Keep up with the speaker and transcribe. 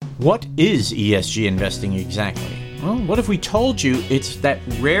What is ESG investing exactly? Well, what if we told you it's that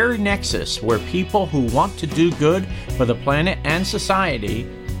rare nexus where people who want to do good for the planet and society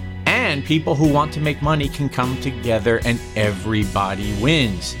and people who want to make money can come together and everybody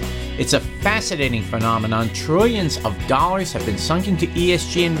wins. It's a fascinating phenomenon. Trillions of dollars have been sunk into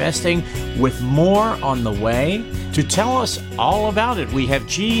ESG investing, with more on the way. To tell us all about it, we have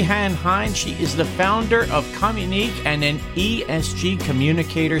Jihan Hyde. She is the founder of Communique and an ESG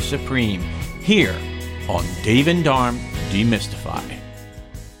communicator supreme, here on Dave and Darm Demystify.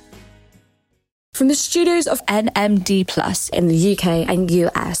 From the studios of NMD Plus in the UK and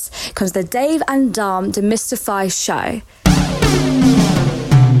US comes the Dave and Darm Demystify show.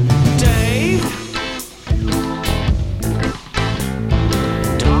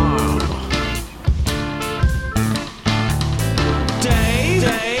 Dave,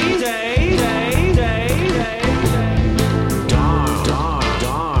 Darm, Dave, Darm,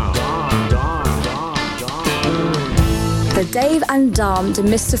 The Dave and Darm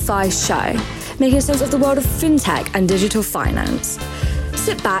Demystify show, making sense of the world of fintech and digital finance.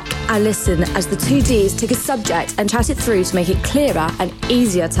 Sit back and listen as the two Ds take a subject and chat it through to make it clearer and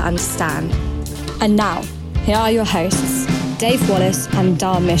easier to understand. And now, here are your hosts, Dave Wallace and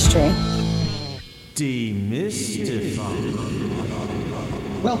Darm Mystery. Demystify.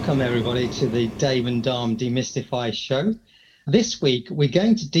 Welcome everybody to the Dave and Darm Demystify show. This week we're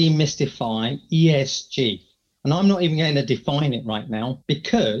going to demystify ESG. And I'm not even going to define it right now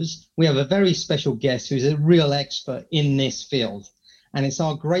because we have a very special guest who's a real expert in this field. And it's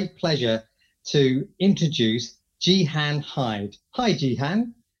our great pleasure to introduce Jihan Hyde. Hi,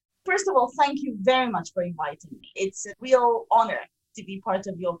 Jihan. First of all, thank you very much for inviting me. It's a real honor to be part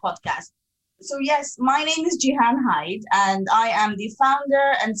of your podcast. So yes, my name is Jihan Hyde, and I am the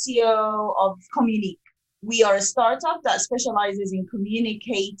founder and CEO of Communique. We are a startup that specializes in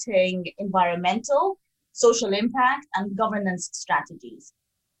communicating environmental, social impact, and governance strategies.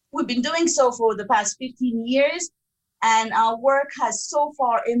 We've been doing so for the past 15 years, and our work has so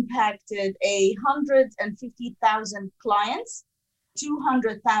far impacted 150,000 clients,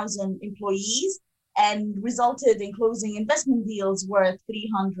 200,000 employees, and resulted in closing investment deals worth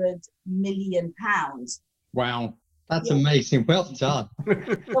 £300 million. Wow, that's amazing. Well done.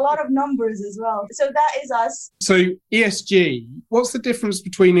 A lot of numbers as well. So that is us. So ESG, what's the difference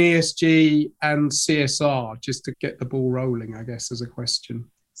between ESG and CSR, just to get the ball rolling, I guess, as a question?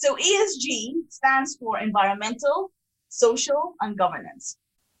 So ESG stands for environmental, social, and governance.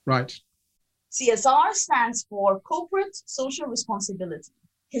 Right. CSR stands for corporate social responsibility.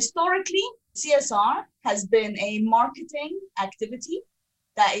 Historically, CSR has been a marketing activity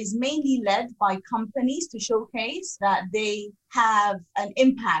that is mainly led by companies to showcase that they have an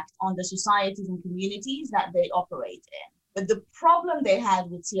impact on the societies and communities that they operate in. But the problem they had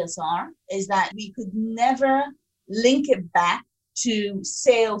with CSR is that we could never link it back to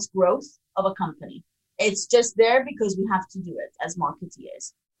sales growth of a company. It's just there because we have to do it as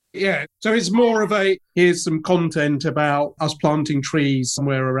marketeers. Yeah, so it's more of here's some content about us planting trees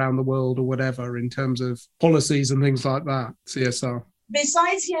somewhere around the world or whatever in terms of policies and things like that, CSR.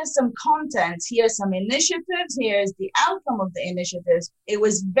 Besides, here's some content, here's some initiatives, here's the outcome of the initiatives. It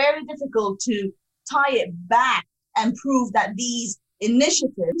was very difficult to tie it back and prove that these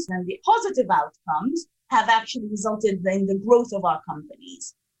initiatives and the positive outcomes have actually resulted in the growth of our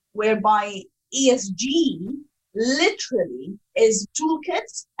companies, whereby ESG literally is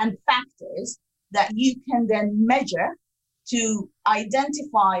toolkits and factors that you can then measure to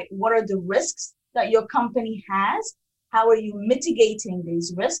identify what are the risks that your company has. How are you mitigating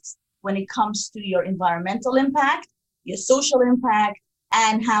these risks when it comes to your environmental impact, your social impact,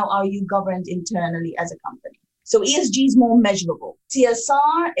 and how are you governed internally as a company? So ESG is more measurable.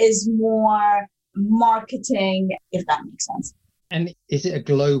 CSR is more marketing, if that makes sense. And is it a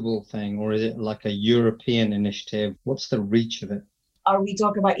global thing or is it like a European initiative? What's the reach of it? Are we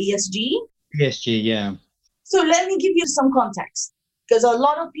talking about ESG? ESG, yeah. So let me give you some context, because a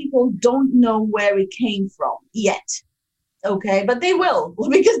lot of people don't know where it came from yet. Okay, but they will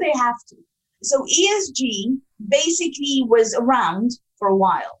because they have to. So ESG basically was around for a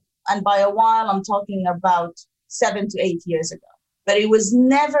while. And by a while, I'm talking about 7 to 8 years ago. But it was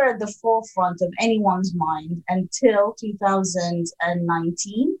never at the forefront of anyone's mind until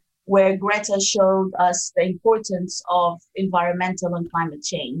 2019, where Greta showed us the importance of environmental and climate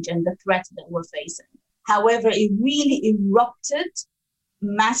change and the threat that we're facing. However, it really erupted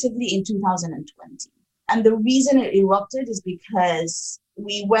massively in 2020. And the reason it erupted is because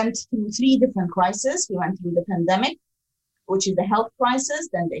we went through 3 different crises. We went through the pandemic, which is the health crisis,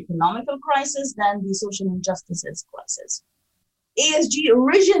 then the economical crisis, then the social injustices crisis. ESG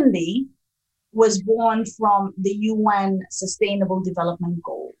originally was born from the UN Sustainable Development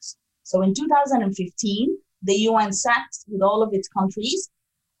Goals. So in 2015, the UN sat with all of its countries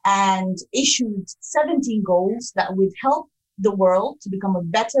and issued 17 goals that would help the world to become a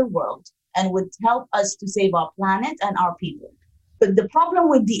better world and would help us to save our planet and our people. But the problem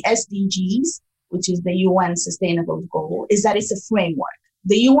with the SDGs, which is the UN Sustainable Goal, is that it's a framework.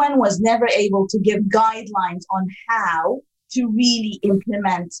 The UN was never able to give guidelines on how to really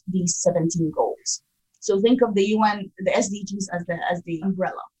implement these 17 goals. So think of the UN, the SDGs as the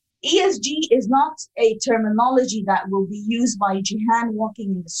umbrella. ESG is not a terminology that will be used by Jihan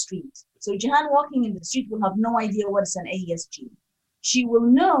walking in the street. So Jihan walking in the street will have no idea what's an ESG. She will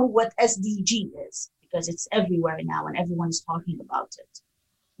know what SDG is because it's everywhere now and everyone's talking about it,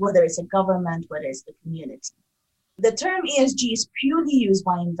 whether it's a government, whether it's the community. The term ESG is purely used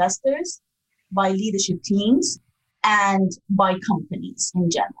by investors, by leadership teams, and by companies in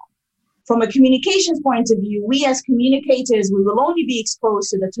general. From a communications point of view, we as communicators, we will only be exposed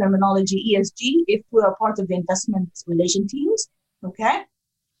to the terminology ESG if we are part of the investment relation teams, okay?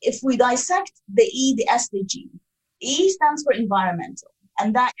 If we dissect the E, the S, the G, E stands for environmental,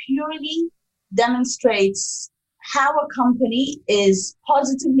 and that purely demonstrates how a company is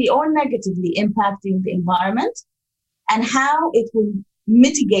positively or negatively impacting the environment and how it will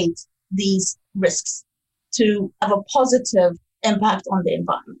mitigate these risks to have a positive impact on the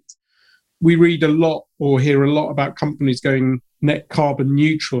environment. We read a lot or hear a lot about companies going net carbon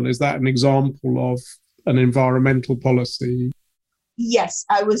neutral. Is that an example of an environmental policy? Yes,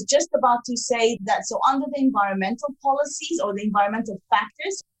 I was just about to say that. So under the environmental policies or the environmental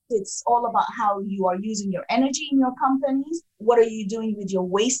factors, it's all about how you are using your energy in your companies. What are you doing with your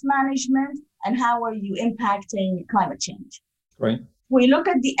waste management? And how are you impacting climate change? Right. When you look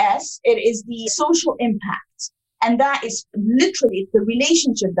at the S, it is the social impact. And that is literally the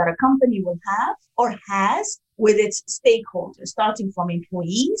relationship that a company will have or has with its stakeholders, starting from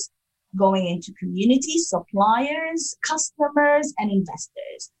employees, going into communities, suppliers, customers, and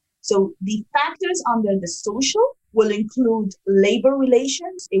investors. So the factors under the social will include labor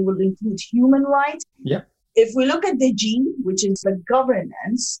relations. It will include human rights. Yeah. If we look at the G, which is the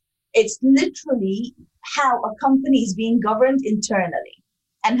governance, it's literally how a company is being governed internally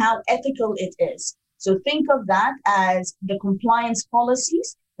and how ethical it is. So think of that as the compliance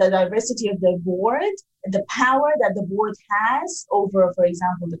policies, the diversity of the board, the power that the board has over, for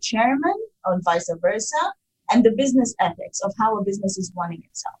example, the chairman or vice versa, and the business ethics of how a business is running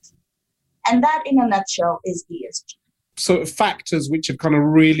itself. And that, in a nutshell, is ESG. Sort of factors which have kind of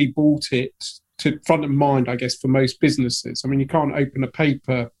really brought it to front of mind, I guess, for most businesses. I mean, you can't open a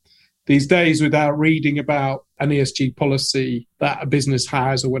paper these days without reading about an ESG policy that a business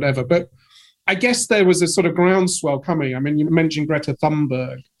has or whatever. But I guess there was a sort of groundswell coming. I mean, you mentioned Greta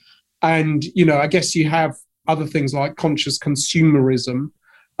Thunberg, and, you know, I guess you have other things like conscious consumerism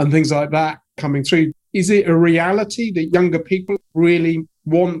and things like that coming through. Is it a reality that younger people really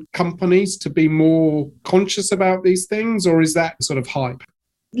want companies to be more conscious about these things, or is that sort of hype?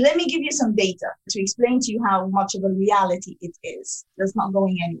 Let me give you some data to explain to you how much of a reality it is. That's not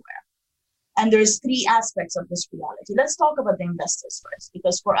going anywhere. And there's three aspects of this reality. Let's talk about the investors first,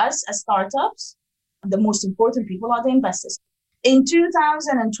 because for us as startups, the most important people are the investors. In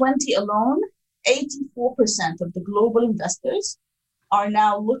 2020 alone, 84% of the global investors are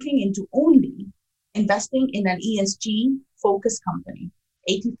now looking into only investing in an ESG-focused company.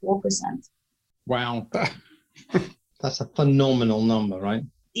 84%. Wow. That's a phenomenal number, right?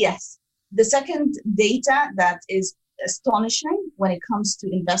 Yes. The second data that is astonishing when it comes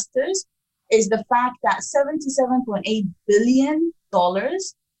to investors is the fact that $77.8 billion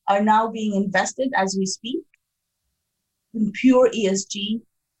are now being invested as we speak in pure ESG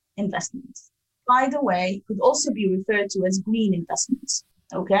investments. By the way, could also be referred to as green investments.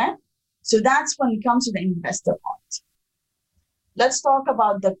 Okay? So that's when it comes to the investor part. Let's talk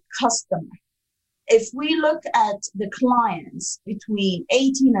about the customer. If we look at the clients between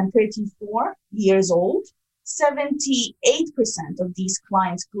 18 and 34 years old, 78% of these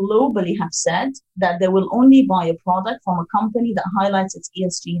clients globally have said that they will only buy a product from a company that highlights its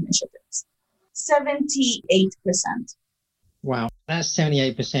ESG initiatives. 78%. Wow, that's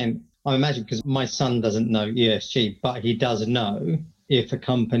 78%. I imagine because my son doesn't know ESG, but he does know if a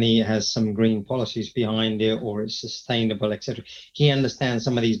company has some green policies behind it or it's sustainable, etc. He understands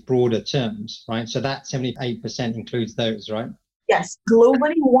some of these broader terms, right? So that 78% includes those, right? Yes,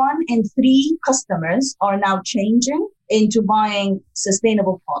 globally, 1 in 3 customers are now changing into buying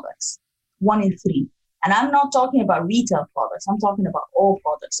sustainable products. 1 in 3. And I'm not talking about retail products. I'm talking about all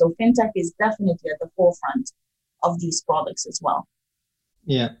products. So fintech is definitely at the forefront of these products as well.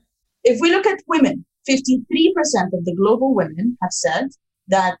 Yeah. If we look at women, 53% of the global women have said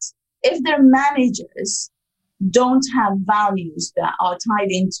that if their managers don't have values that are tied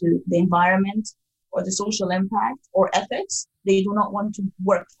into the environment or the social impact or ethics, they do not want to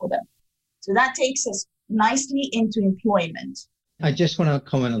work for them. So that takes us nicely into employment. I just want to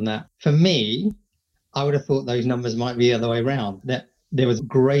comment on that. For me, I would have thought those numbers might be the other way around, that there was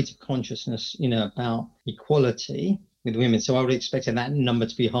greater consciousness, about equality with women. So I would have expected that number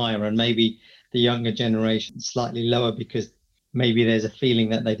to be higher, and maybe the younger generation slightly lower, because maybe there's a feeling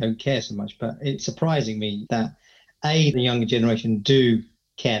that they don't care so much. But it's surprising me that A, the younger generation do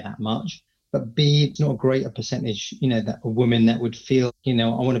care that much, but B, it's not a greater percentage, that a woman that would feel, I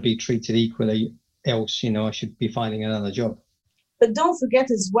want to be treated equally, else, I should be finding another job. But don't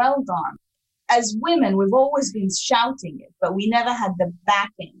forget as well, Don, as women, we've always been shouting it, but we never had the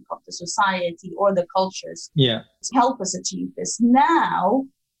backing of the society or the cultures to help us achieve this. Now,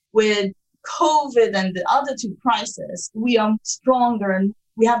 with COVID and the other two crises, we are stronger and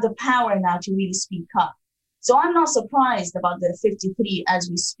we have the power now to really speak up. So I'm not surprised about the 53 as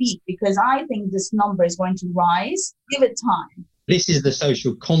we speak, because I think this number is going to rise. Give it time. This is the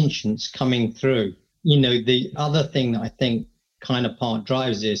social conscience coming through. The other thing that I think kind of part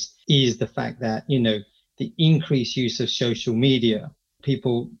drives this is the fact that, the increased use of social media,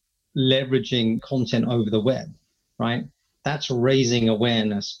 people leveraging content over the web, right? That's raising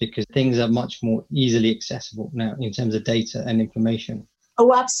awareness because things are much more easily accessible now in terms of data and information.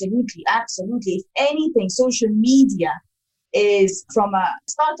 Oh, absolutely. Absolutely. If anything, social media is, from a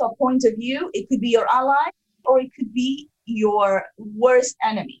startup point of view, it could be your ally or it could be your worst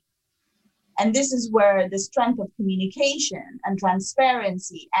enemy. And this is where the strength of communication and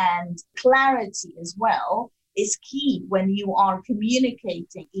transparency and clarity as well is key when you are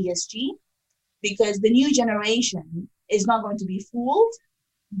communicating ESG, because the new generation is not going to be fooled.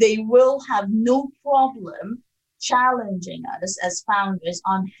 They will have no problem challenging us as founders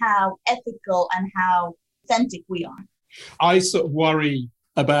on how ethical and how authentic we are. I sort of worry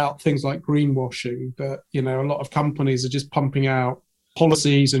about things like greenwashing, that, a lot of companies are just pumping out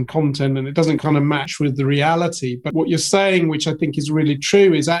policies and content and it doesn't kind of match with the reality. But what you're saying, which I think is really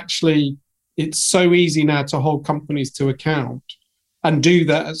true, is actually it's so easy now to hold companies to account and do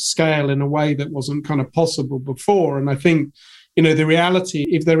that at scale in a way that wasn't kind of possible before. And I think, the reality,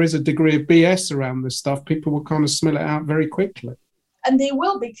 if there is a degree of BS around this stuff, people will kind of smell it out very quickly. And they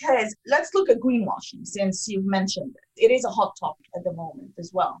will, because let's look at greenwashing, since you've mentioned it. It is a hot topic at the moment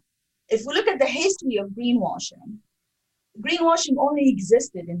as well. If we look at the history of greenwashing only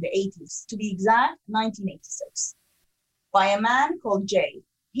existed in the 80s, to be exact, 1986, by a man called Jay.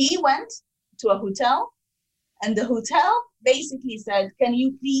 He went to a hotel, and the hotel basically said, can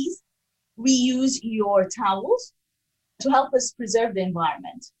you please reuse your towels to help us preserve the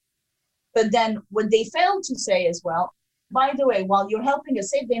environment? But then what they failed to say as well, by the way, while you're helping us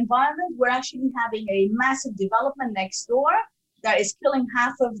save the environment, we're actually having a massive development next door that is killing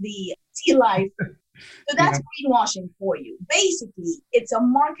half of the sea life. So that's greenwashing for you. Basically, it's a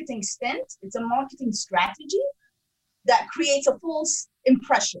marketing stint. It's a marketing strategy that creates a false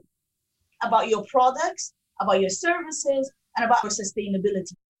impression about your products, about your services, and about your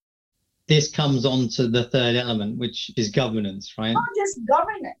sustainability. This comes on to the third element, which is governance, right? Not just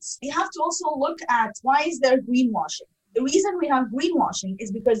governance. We have to also look at, why is there greenwashing? The reason we have greenwashing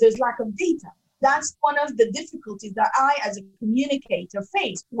is because there's lack of data. That's one of the difficulties that I, as a communicator,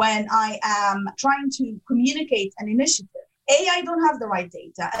 face when I am trying to communicate an initiative. I don't have the right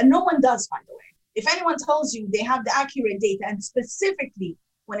data, and no one does, by the way. If anyone tells you they have the accurate data, and specifically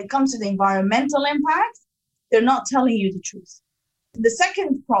when it comes to the environmental impact, they're not telling you the truth. The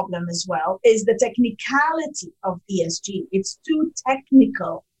second problem as well is the technicality of ESG. It's too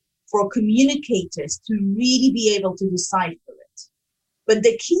technical for communicators to really be able to decipher it. But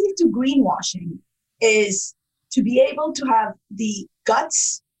the key to greenwashing is to be able to have the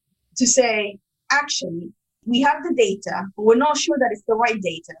guts to say, actually, we have the data, but we're not sure that it's the right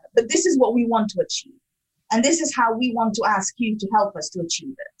data, but this is what we want to achieve. And this is how we want to ask you to help us to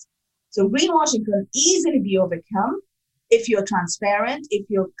achieve it. So greenwashing can easily be overcome if you're transparent, if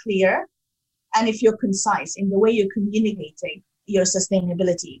you're clear, and if you're concise in the way you're communicating your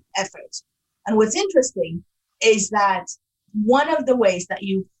sustainability efforts. And what's interesting is that one of the ways that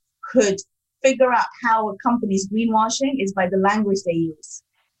you could figure out how a company is greenwashing is by the language they use.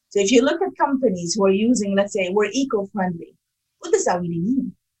 So if you look at companies who are using, let's say, we're eco-friendly, what does that really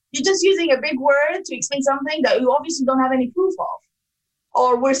mean? You're just using a big word to explain something that you obviously don't have any proof of.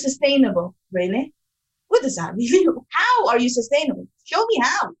 Or we're sustainable. Really? What does that mean? How are you sustainable? Show me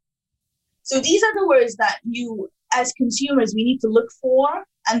how. So these are the words that you, as consumers, we need to look for.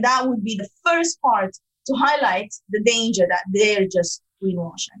 And that would be the first part to highlight the danger that they're just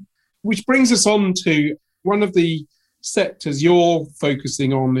greenwashing. Which brings us on to one of the sectors you're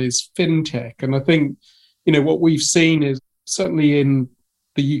focusing on is fintech. And I think, what we've seen is certainly in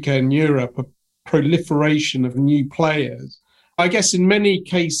the UK and Europe, a proliferation of new players. I guess in many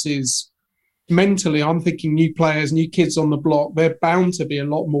cases, mentally, I'm thinking new players, new kids on the block, they're bound to be a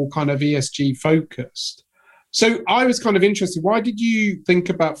lot more kind of ESG focused. So I was kind of interested, why did you think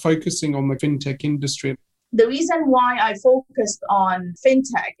about focusing on the fintech industry? The reason why I focused on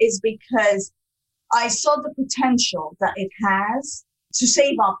fintech is because I saw the potential that it has to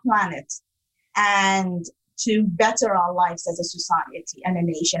save our planet and to better our lives as a society and a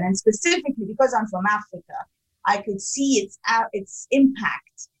nation. And specifically because I'm from Africa, I could see its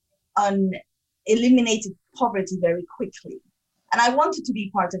impact on eliminated poverty very quickly. And I wanted to be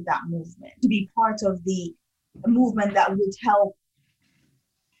part of that movement, to be part of the movement that would help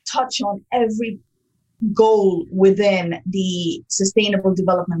touch on every goal within the Sustainable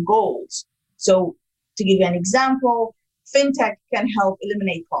Development Goals. So to give you an example, fintech can help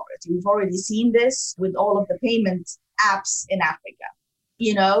eliminate poverty. We've already seen this with all of the payment apps in Africa.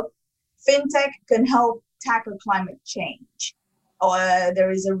 Fintech can help tackle climate change.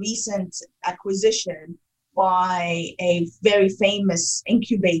 There is a recent acquisition by a very famous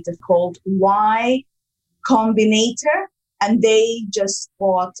incubator called Y Combinator, and they just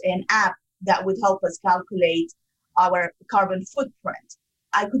bought an app that would help us calculate our carbon footprint.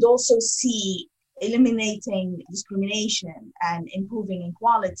 I could also see eliminating discrimination and improving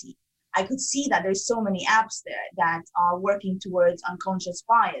equality. I could see that there's so many apps there that are working towards unconscious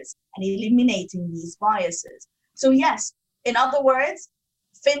bias and eliminating these biases. So yes, in other words,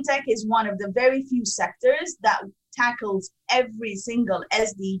 fintech is one of the very few sectors that tackles every single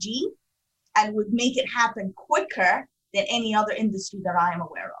SDG and would make it happen quicker than any other industry that I am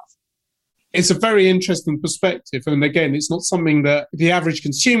aware of. It's a very interesting perspective. And again, it's not something that the average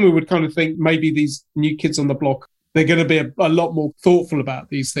consumer would kind of think maybe these new kids on the block, they're going to be a lot more thoughtful about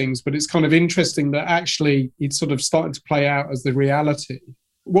these things. But it's kind of interesting that actually it's sort of starting to play out as the reality.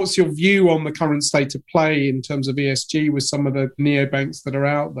 What's your view on the current state of play in terms of ESG with some of the neobanks that are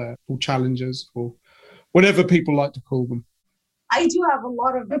out there, or challengers, or whatever people like to call them? I do have a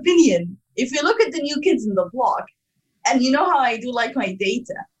lot of opinion. If you look at the new kids in the block, and you know how I do like my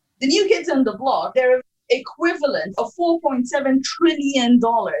data, the new kids on the block, they're equivalent of $4.7 trillion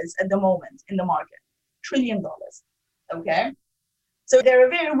at the moment in the market. $1 trillion. Okay? So they're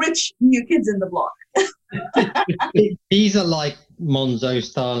very rich new kids in the block. These are like Monzo,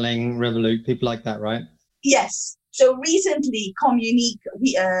 Starling, Revolut, people like that, right? Yes. So recently, Communique,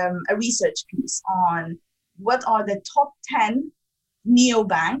 a research piece on what are the top 10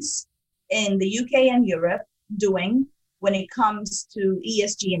 neobanks in the UK and Europe doing when it comes to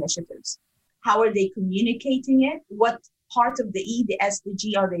ESG initiatives. How are they communicating it? What part of the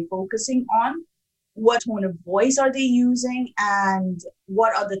SDG are they focusing on? What tone of voice are they using? And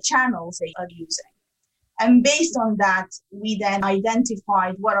what are the channels they are using? And based on that, we then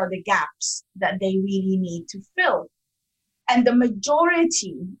identified what are the gaps that they really need to fill. And the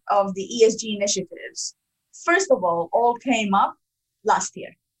majority of the ESG initiatives, first of all came up last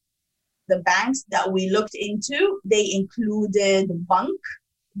year. The banks that we looked into, they included Bank,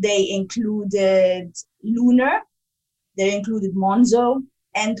 they included Lunar, they included Monzo,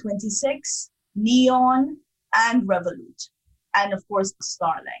 N26, Neon, and Revolut, and of course,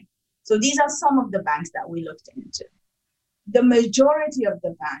 Starling. So these are some of the banks that we looked into. The majority of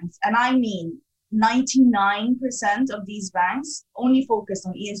the banks, and I mean 99% of these banks, only focused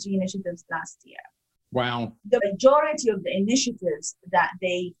on ESG initiatives last year. Wow. The majority of the initiatives that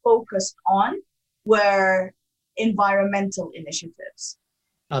they focused on were environmental initiatives.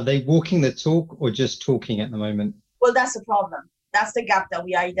 Are they walking the talk or just talking at the moment? Well, that's the problem. That's the gap that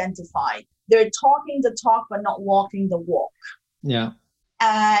we identified. They're talking the talk, but not walking the walk. Yeah.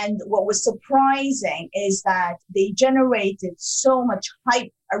 And what was surprising is that they generated so much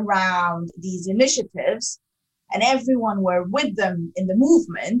hype around these initiatives, and everyone were with them in the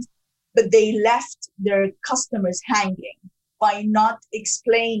movement, but they left their customers hanging by not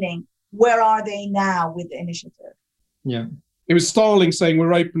explaining where are they now with the initiative. Yeah. It was Starling saying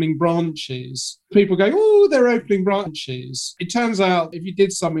we're opening branches. People go, oh, they're opening branches. It turns out if you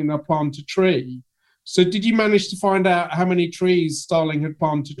did something, they'll plant a tree. So did you manage to find out how many trees Starling had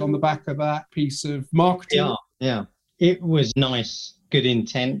planted on the back of that piece of marketing? Yeah. It was nice, good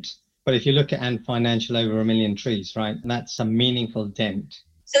intent. But if you look at Ant Financial, over 1 million trees, right? That's a meaningful dent.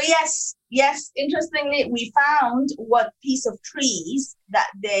 So yes, interestingly, we found what piece of trees that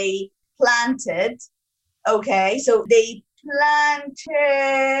they planted. Okay, so they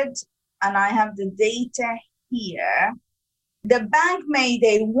planted, and I have the data here. The bank made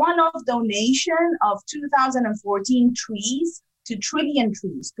a one-off donation of 2014 trees to Trillion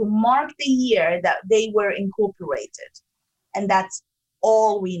Trees to mark the year that they were incorporated. And that's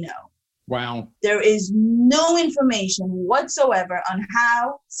all we know. Wow. There is no information whatsoever on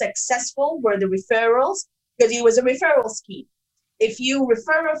how successful were the referrals, because it was a referral scheme. If you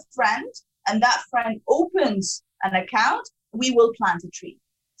refer a friend and that friend opens an account, we will plant a tree.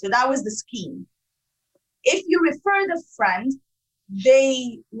 So that was the scheme. If you refer the friend,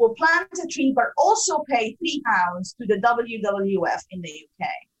 they will plant a tree, but also pay £3 to the WWF in the UK.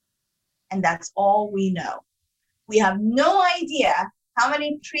 And that's all we know. We have no idea how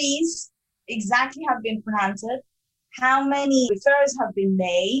many trees exactly have been planted, how many refers have been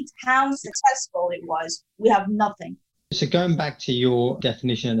made, how successful it was. We have nothing. So going back to your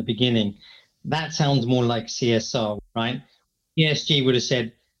definition at the beginning, that sounds more like CSR, right? ESG would have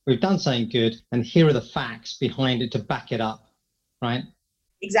said, we've done something good, and here are the facts behind it to back it up, right?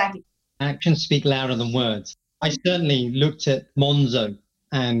 Exactly. Actions speak louder than words. I certainly looked at Monzo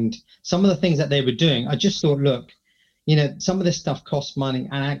and some of the things that they were doing. I just thought, look, some of this stuff costs money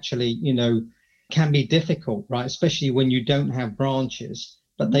and actually, can be difficult, right? Especially when you don't have branches.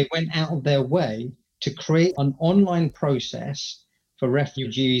 But they went out of their way to create an online process for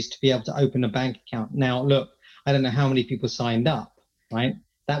refugees to be able to open a bank account. Now, look, I don't know how many people signed up, right?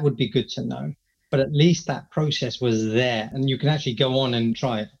 That would be good to know. But at least that process was there and you can actually go on and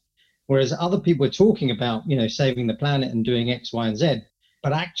try it. Whereas other people are talking about, saving the planet and doing X, Y, and Z.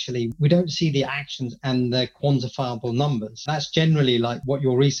 But actually, we don't see the actions and the quantifiable numbers. That's generally like what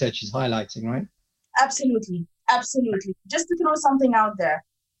your research is highlighting, right? Absolutely. Absolutely. Just to throw something out there.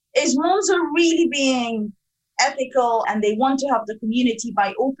 Is Monzo really being ethical and they want to help the community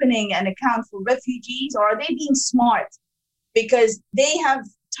by opening an account for refugees, or are they being smart because they have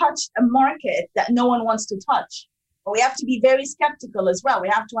touched a market that no one wants to touch? But we have to be very skeptical as well. We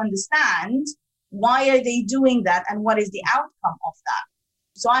have to understand why are they doing that and what is the outcome of that.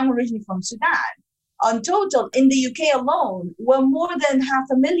 So I'm originally from Sudan. On total, in the UK alone, we're more than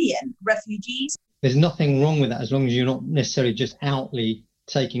 500,000 refugees. There's nothing wrong with that as long as you're not necessarily just outly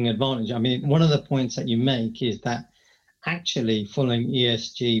taking advantage. I mean, one of the points that you make is that actually following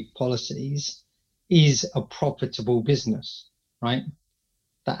ESG policies is a profitable business, right?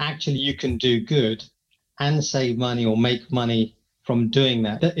 That actually you can do good and save money or make money from doing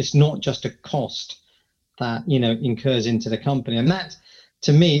that. That it's not just a cost that, incurs into the company. And that,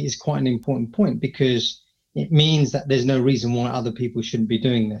 to me, is quite an important point because it means that there's no reason why other people shouldn't be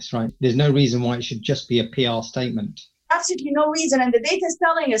doing this, right? There's no reason why it should just be a PR statement. Absolutely no reason. And the data is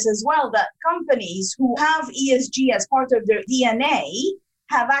telling us as well that companies who have ESG as part of their DNA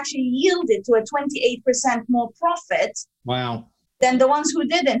have actually yielded to a 28% more profit. Wow. Than the ones who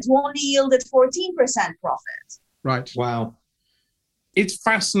didn't, who only yielded 14% profit. Right. Wow. It's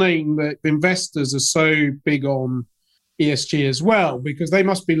fascinating that investors are so big on ESG as well, because they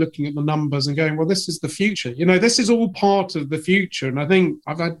must be looking at the numbers and going, well, this is the future. This is all part of the future. And I think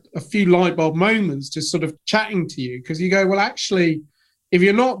I've had a few light bulb moments just sort of chatting to you because you go, well, actually, if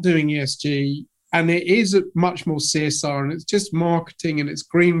you're not doing ESG and it is much more CSR and it's just marketing and it's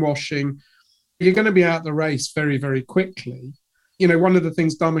greenwashing, you're going to be out the race very, very quickly. One of the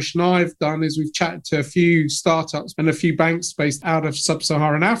things Dharmesh and I have done is we've chatted to a few startups and a few banks based out of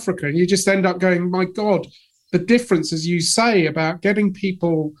sub-Saharan Africa. And you just end up going, my God, the difference, as you say, about getting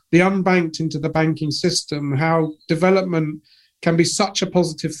people, the unbanked, into the banking system, how development can be such a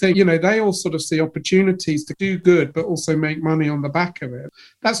positive thing. They all sort of see opportunities to do good, but also make money on the back of it.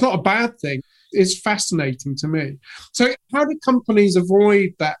 That's not a bad thing. It's fascinating to me. So how do companies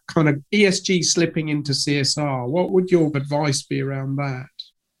avoid that kind of ESG slipping into CSR? What would your advice be around that?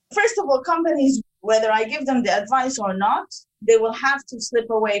 First of all, companies, whether I give them the advice or not, they will have to slip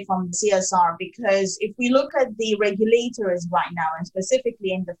away from CSR because if we look at the regulators right now, and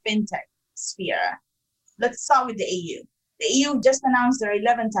specifically in the fintech sphere, let's start with the EU. The EU just announced their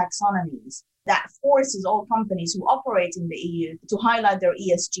 11 taxonomies that forces all companies who operate in the EU to highlight their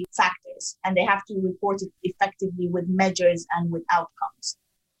ESG factors, and they have to report it effectively with measures and with outcomes.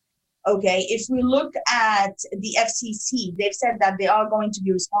 Okay, if we look at the FCC, they've said that they are going to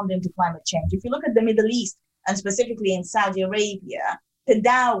be responding to climate change. If you look at the Middle East, and specifically in Saudi Arabia,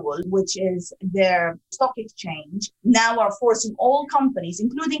 Tadawul, which is their stock exchange, now are forcing all companies,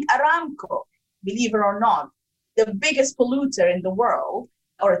 including Aramco, believe it or not, the biggest polluter in the world,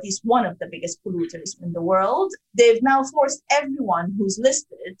 or at least one of the biggest polluters in the world, they've now forced everyone who's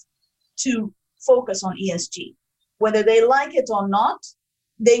listed to focus on ESG. Whether they like it or not,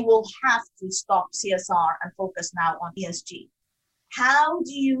 they will have to stop CSR and focus now on ESG. How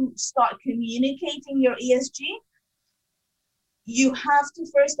do you start communicating your ESG? You have to,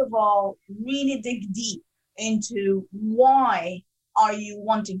 first of all, really dig deep into why are you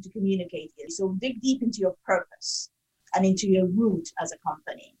wanting to communicate it. So dig deep into your purpose and into your root as a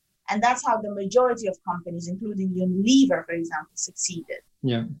company. And that's how the majority of companies, including Unilever, for example, succeeded.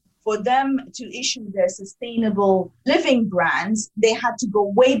 Yeah. For them to issue their sustainable living brands, they had to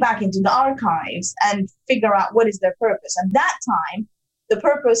go way back into the archives and figure out what is their purpose. And that time, the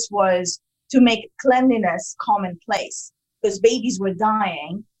purpose was to make cleanliness commonplace because babies were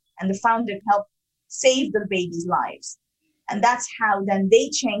dying and the founder helped save the babies' lives. And that's how then they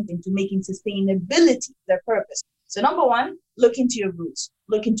changed into making sustainability their purpose. So number one, look into your roots.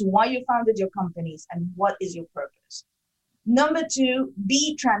 Look into why you founded your companies and what is your purpose. Number two,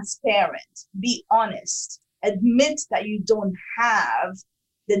 be transparent, be honest. Admit that you don't have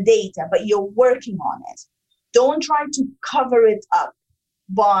the data, but you're working on it. Don't try to cover it up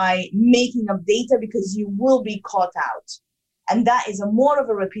by making up data because you will be caught out. And that is more of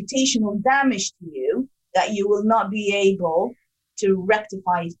a reputational damage to you that you will not be able to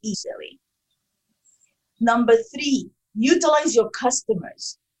rectify easily. Number three, utilize your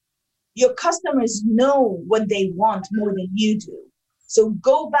customers. Your customers know what they want more than you do. So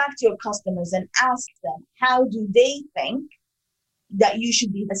go back to your customers and ask them, how do they think that you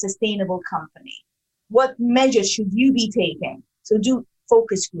should be a sustainable company? What measures should you be taking? So do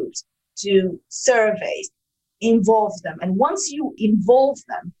focus groups, do surveys, involve them. And once you involve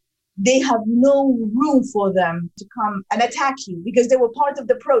them, they have no room for them to come and attack you because they were part of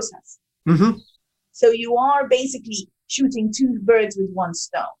the process. Mm-hmm. So you are basically shooting two birds with one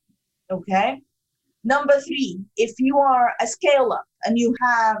stone. Okay. Number three, if you are a scale up and you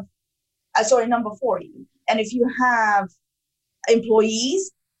have, number four, and if you have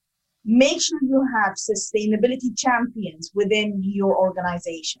employees, make sure you have sustainability champions within your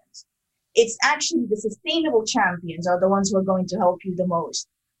organizations. It's actually the sustainable champions are the ones who are going to help you the most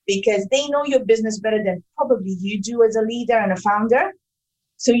because they know your business better than probably you do as a leader and a founder.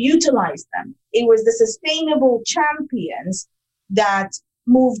 So utilize them. It was the sustainable champions that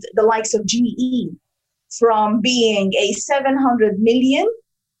moved the likes of GE from being a $700 million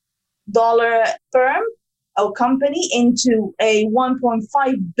firm or company into a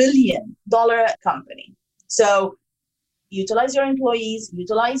 $1.5 billion company. So utilize your employees,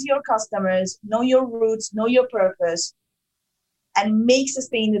 utilize your customers, know your roots, know your purpose, and make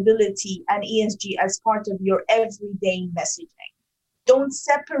sustainability and ESG as part of your everyday messaging. Don't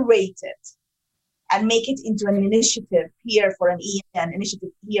separate it and make it into an initiative here for an E, an initiative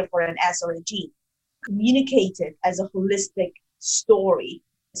here for an S or a G. Communicate it as a holistic story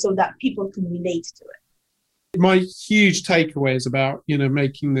so that people can relate to it. My huge takeaway is about,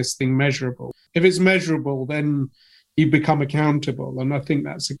 making this thing measurable. If it's measurable, then you become accountable. And I think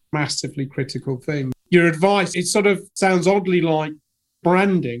that's a massively critical thing. Your advice, it sort of sounds oddly like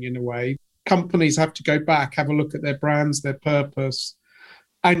branding in a way. Companies have to go back, have a look at their brands, their purpose,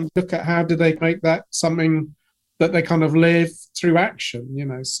 and look at how do they make that something that they kind of live through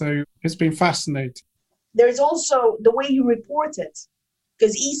action, So it's been fascinating. There's also the way you report it,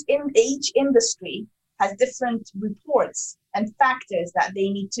 because each industry has different reports and factors that they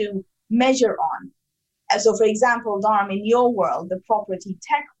need to measure on. And so, for example, Dharm, in your world, the property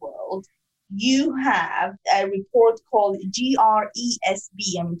tech world, you have a report called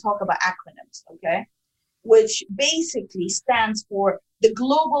GRESB, and we talk about acronyms, okay? Which basically stands for the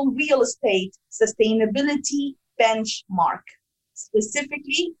Global Real Estate Sustainability Benchmark,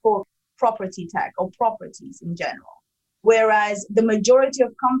 specifically for property tech or properties in general. Whereas the majority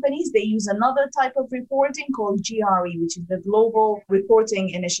of companies, they use another type of reporting called GRE, which is the Global Reporting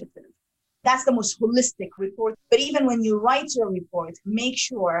Initiative. That's the most holistic report. But even when you write your report, make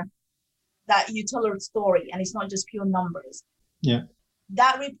sure that you tell a story and it's not just pure numbers. Yeah.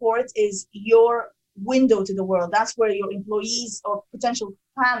 That report is your window to the world. That's where your employees or potential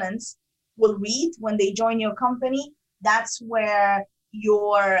talents will read when they join your company. That's where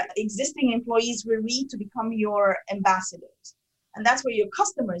your existing employees will read to become your ambassadors. And that's where your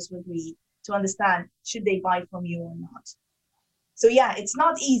customers will read to understand should they buy from you or not. So yeah, it's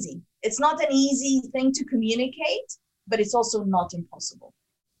not easy. It's not an easy thing to communicate, but it's also not impossible.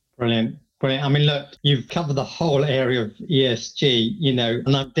 Brilliant. Brilliant. I mean, look, you've covered the whole area of ESG,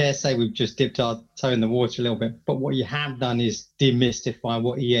 and I dare say we've just dipped our toe in the water a little bit, but what you have done is demystify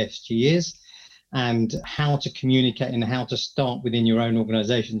what ESG is and how to communicate and how to start within your own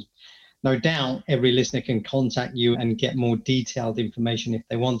organizations. No doubt every listener can contact you and get more detailed information if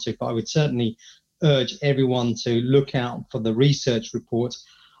they want to, but I would certainly urge everyone to look out for the research report.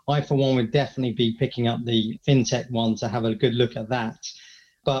 I, for one, would definitely be picking up the FinTech one to have a good look at that.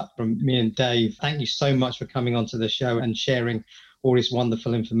 But from me and Dave, thank you so much for coming onto the show and sharing all this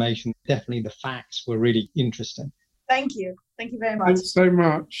wonderful information. Definitely the facts were really interesting. Thank you. Thank you very much. Thanks so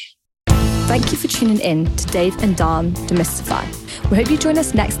much. Thank you for tuning in to Dave and Dom Demystify. We hope you join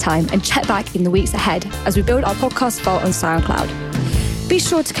us next time and check back in the weeks ahead as we build our podcast vault on SoundCloud. Be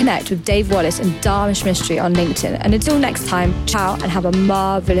sure to connect with Dave Wallace and Dharmesh Mistry on LinkedIn. And until next time, ciao and have a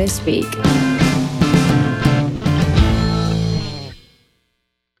marvellous week.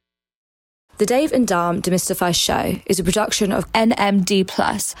 The Dave and Dom Demystify Show is a production of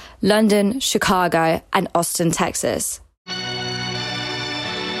NMD+, London, Chicago, and Austin, Texas.